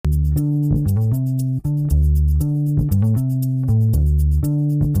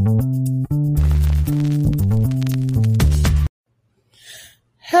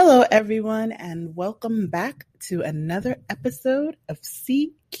everyone, and welcome back to another episode of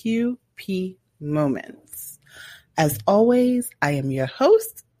CQP Moments. As always, I am your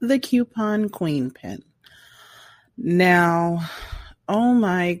host, the Coupon Queen Pin. Now, oh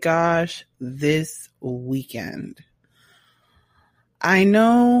my gosh, this weekend. I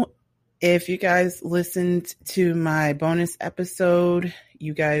know if you guys listened to my bonus episode,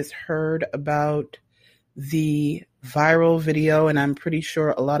 you guys heard about the viral video, and I'm pretty sure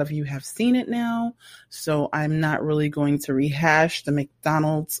a lot of you have seen it now, so I'm not really going to rehash the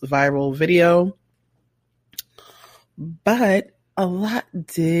McDonald's viral video. But a lot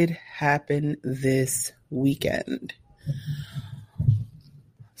did happen this weekend.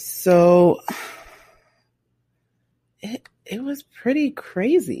 So it was pretty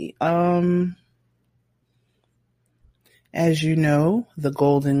crazy. As you know, the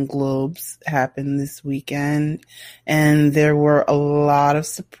Golden Globes happened this weekend, and there were a lot of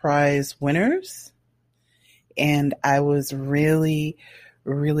surprise winners. And I was really,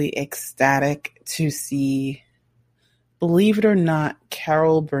 really ecstatic to see, believe it or not,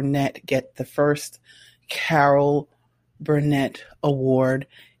 Carol Burnett get the first Carol Burnett Award.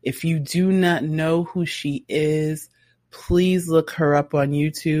 If you do not know who she is, please look her up on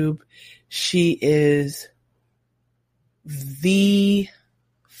YouTube. She is the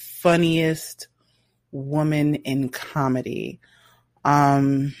funniest woman in comedy.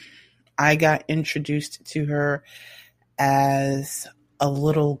 I got introduced to her as a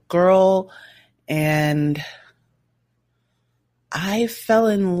little girl, and I fell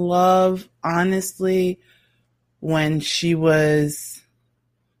in love, honestly, when she was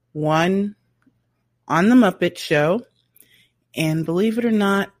on The Muppet Show. And believe it or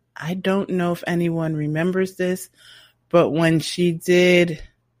not, I don't know if anyone remembers this, but when she did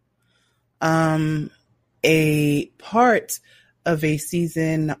a part of a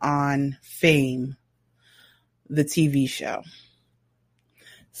season on Fame, the TV show.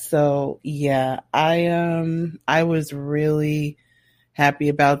 So yeah, I was really happy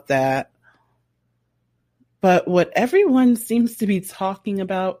about that. But what everyone seems to be talking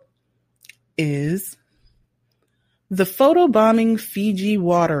about is the photobombing Fiji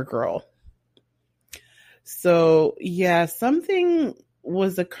water girl. So yeah, something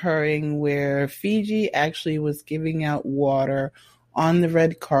was occurring where Fiji actually was giving out water on the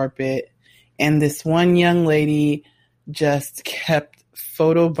red carpet, and this one young lady just kept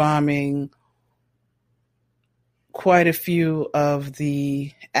photobombing quite a few of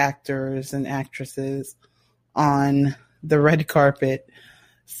the actors and actresses on the red carpet.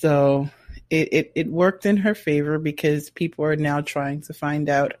 So it worked in her favor because people are now trying to find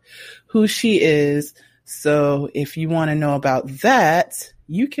out who she is. So if you want to know about that,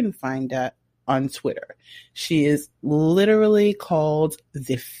 you can find that on Twitter. She is literally called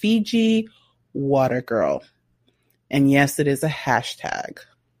the Fiji Water Girl. And yes, it is a hashtag.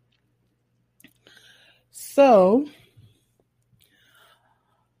 So,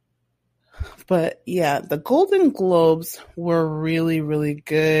 but yeah, the Golden Globes were really, really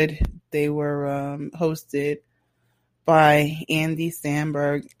good. They were hosted by Andy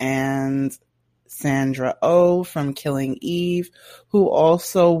Samberg and Sandra Oh from Killing Eve, who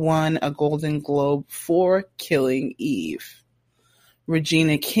also won a Golden Globe for Killing Eve.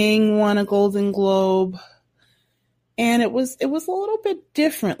 Regina King won a Golden Globe, and it was a little bit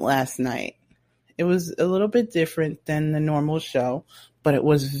different last night. It was a little bit different than the normal show, but it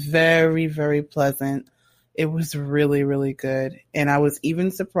was very, very pleasant. It was really, really good, and I was even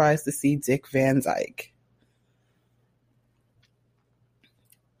surprised to see Dick Van Dyke.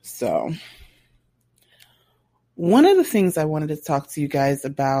 So one of the things I wanted to talk to you guys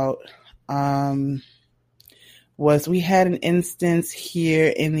about was we had an instance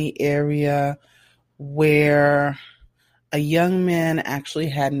here in the area where a young man actually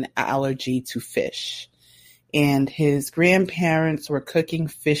had an allergy to fish, and his grandparents were cooking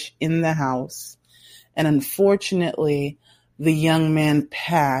fish in the house, and unfortunately the young man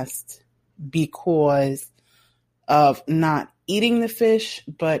passed because of not eating the fish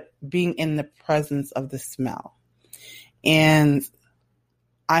but being in the presence of the smell. And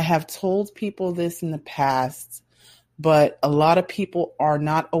I have told people this in the past, but a lot of people are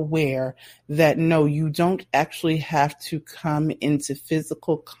not aware that no, you don't actually have to come into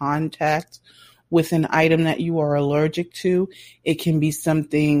physical contact with an item that you are allergic to. It can be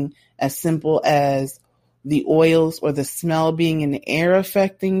something as simple as the oils or the smell being in the air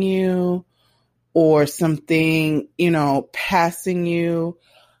affecting you, or something, passing you.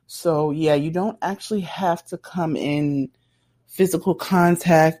 So yeah, you don't actually have to come in physical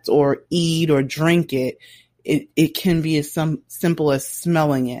contact or eat or drink it. It can be as simple as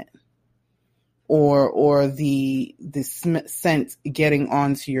smelling it. or the scent getting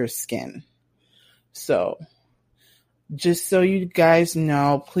onto your skin. So just so you guys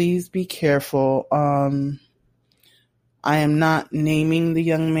know, please be careful. I am not naming the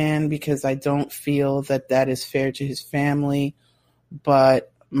young man because I don't feel that is fair to his family,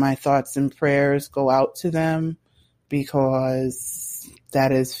 but my thoughts and prayers go out to them because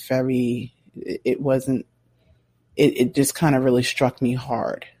that is it just kind of really struck me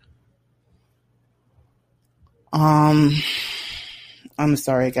hard. I'm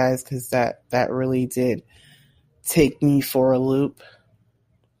sorry guys, because that really did take me for a loop.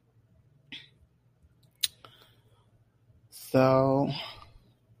 So,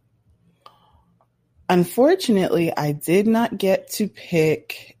 unfortunately, I did not get to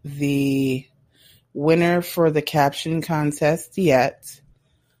pick the winner for the caption contest yet.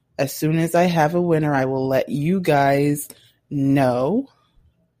 As soon as I have a winner, I will let you guys know.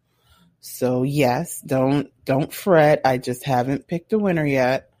 So yes, don't fret. I just haven't picked a winner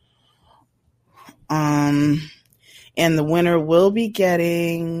yet. And the winner will be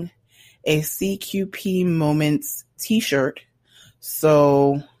getting a CQP Moments t-shirt.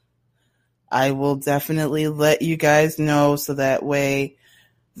 So I will definitely let you guys know so that way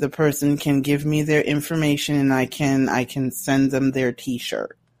the person can give me their information and I can send them their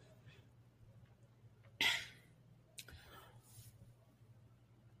t-shirt.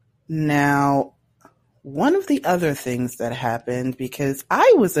 Now, one of the other things that happened, because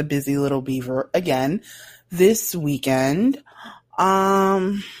I was a busy little beaver again this weekend,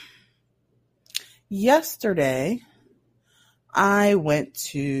 yesterday I went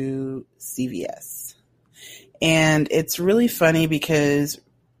to CVS, and it's really funny because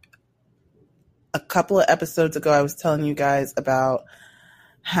a couple of episodes ago I was telling you guys about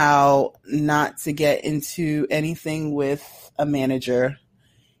how not to get into anything with a manager,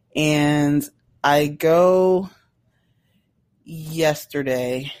 and I go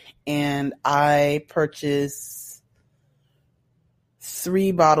yesterday and I purchased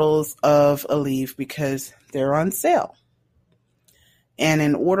 3 bottles of Aleve because they're on sale. And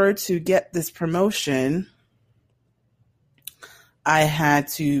in order to get this promotion, I had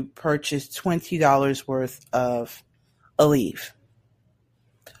to purchase $20 worth of Aleve.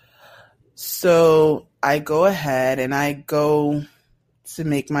 So I go ahead and I go to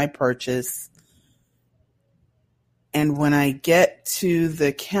make my purchase. And when I get to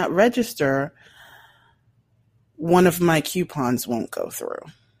the register, one of my coupons won't go through.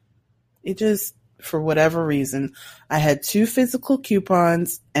 It just, for whatever reason, I had 2 physical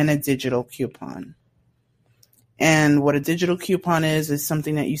coupons and a digital coupon. And what a digital coupon is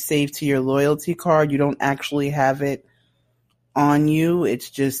something that you save to your loyalty card. You don't actually have it on you. It's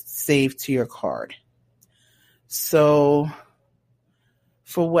just saved to your card. So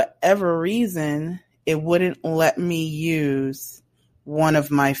for whatever reason, it wouldn't let me use one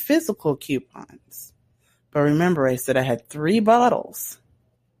of my physical coupons. But remember, I said I had 3 bottles.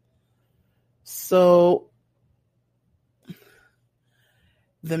 So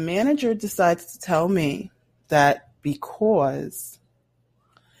the manager decides to tell me that because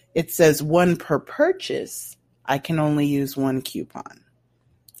it says 1 per purchase, I can only use 1 coupon.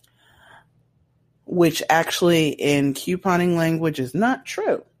 Which actually in couponing language is not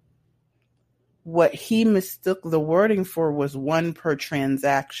true. What he mistook the wording for was 1 per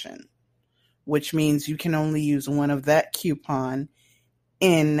transaction, which means you can only use 1 of that coupon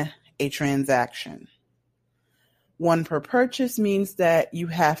in a transaction. 1 per purchase means that you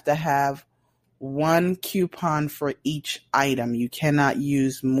have to have 1 coupon for each item. You cannot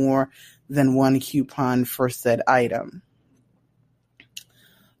use more than 1 coupon for said item.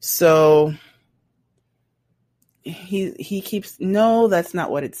 So he keeps, no, that's not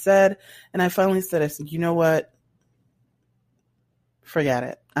what it said. And I finally said, you know what? Forget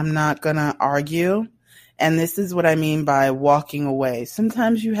it. I'm not going to argue. And this is what I mean by walking away.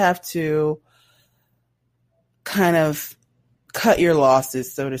 Sometimes you have to kind of cut your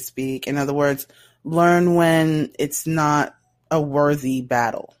losses, so to speak. In other words, learn when it's not a worthy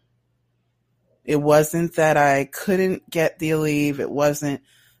battle. It wasn't that I couldn't get the Aleve. It wasn't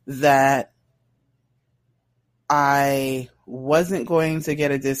that I wasn't going to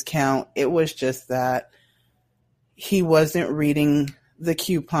get a discount. It was just that he wasn't reading the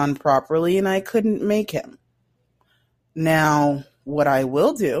coupon properly and I couldn't make him. Now, what I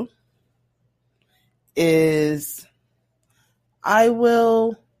will do is I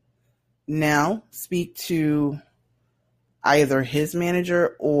will now speak to either his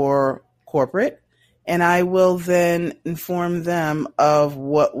manager or corporate, and I will then inform them of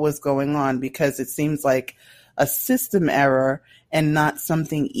what was going on, because it seems like a system error and not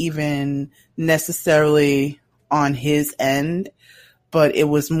something even necessarily on his end, but it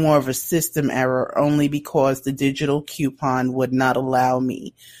was more of a system error only because the digital coupon would not allow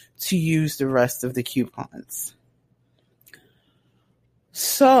me to use the rest of the coupons.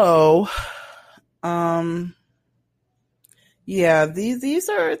 So, yeah, these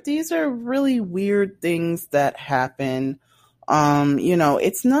are really weird things that happen.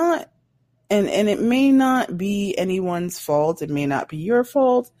 It's not, and it may not be anyone's fault. It may not be your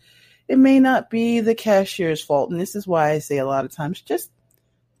fault. It may not be the cashier's fault. And this is why I say a lot of times, just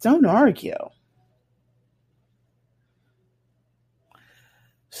don't argue.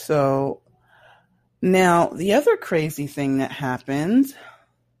 So now the other crazy thing that happened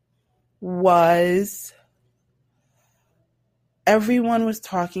was everyone was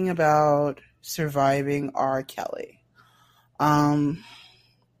talking about surviving R. Kelly.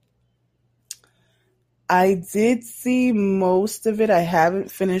 I did see most of it. I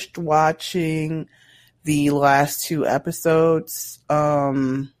haven't finished watching the last 2 episodes.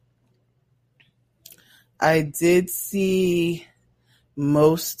 I did see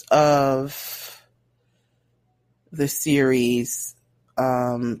most of the series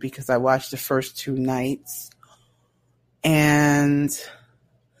because I watched the first 2 nights. And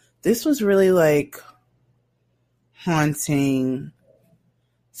this was really like haunting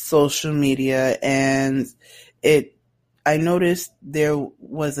social media, and I noticed there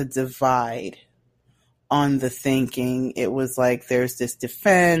was a divide on the thinking. It was like there's this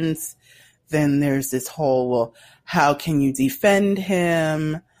defense, then there's this whole, well, how can you defend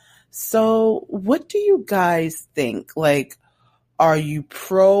him? So what do you guys think? Like, are you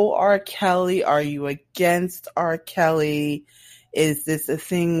pro R. Kelly? Are you against R. Kelly? Is this a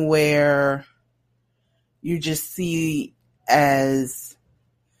thing where you just see as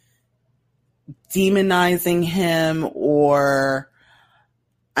demonizing him? Or,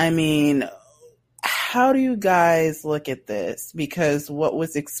 I mean, how do you guys look at this? Because what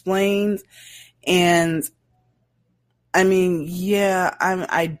was explained, and I mean, yeah,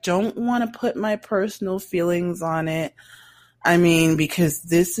 I don't want to put my personal feelings on it. I mean, because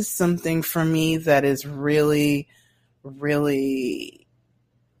this is something for me that is really, really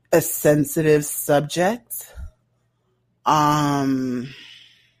a sensitive subject.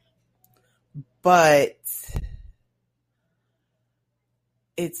 But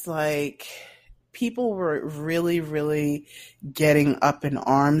it's like people were really, really getting up in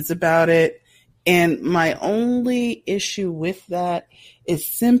arms about it. And my only issue with that is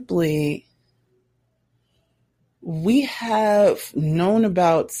simply, we have known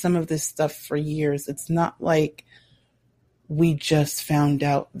about some of this stuff for years. It's not like we just found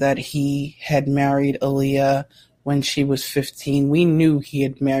out that he had married Aaliyah when she was 15. We knew he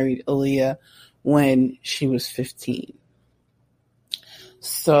had married Aaliyah when she was 15.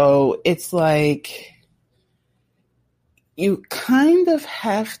 So it's like, you kind of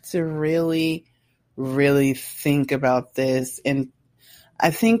have to really, really think about this. And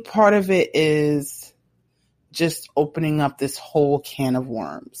I think part of it is just opening up this whole can of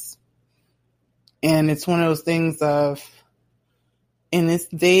worms. And it's one of those things of, in this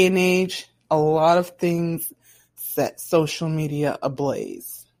day and age, a lot of things set social media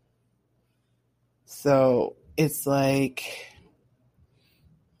ablaze. So it's like,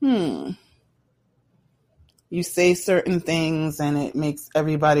 you say certain things and it makes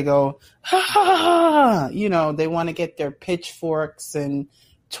everybody go, ha ha ha, they want to get their pitchforks and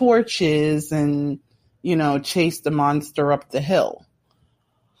torches and, chase the monster up the hill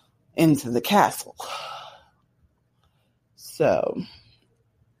into the castle. So,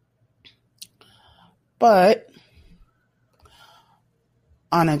 but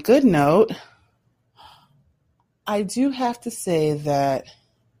on a good note, I do have to say that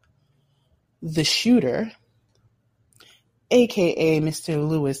the shooter, aka Mr.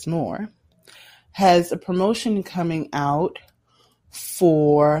 Lewis Moore, has a promotion coming out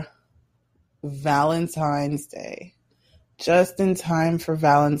for Valentine's Day. Just in time for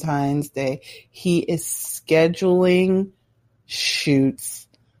Valentine's Day, he is scheduling shoots,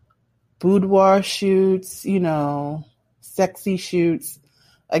 boudoir shoots, sexy shoots.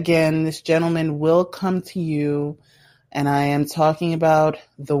 Again, this gentleman will come to you, and I am talking about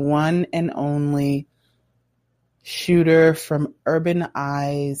the one and only shooter from Urban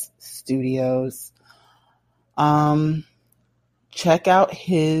Eyes Studios. Check out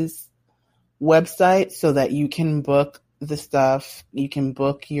his website so that you can book the stuff. You can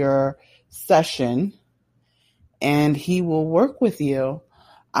book your session, and he will work with you.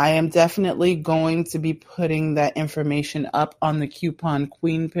 I am definitely going to be putting that information up on the Coupon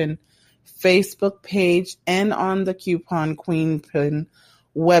Queen Pin Facebook page and on the Coupon Queen Pin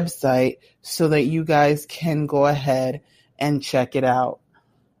website so that you guys can go ahead and check it out.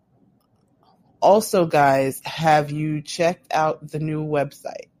 Also, guys, have you checked out the new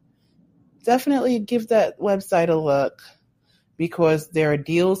website? Definitely give that website a look because there are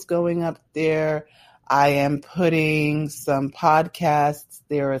deals going up there. I am putting some podcasts.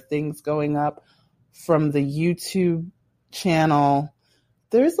 There are things going up from the YouTube channel.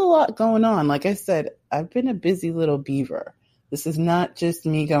 There's a lot going on. Like I said, I've been a busy little beaver. This is not just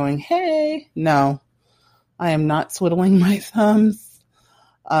me going, hey. No, I am not twiddling my thumbs.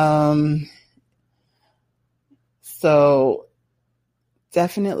 So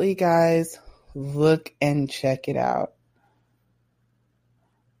definitely, guys, look and check it out.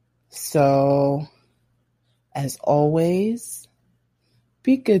 So, as always,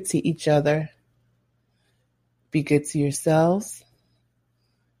 be good to each other, be good to yourselves,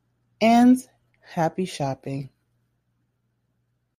 and happy shopping.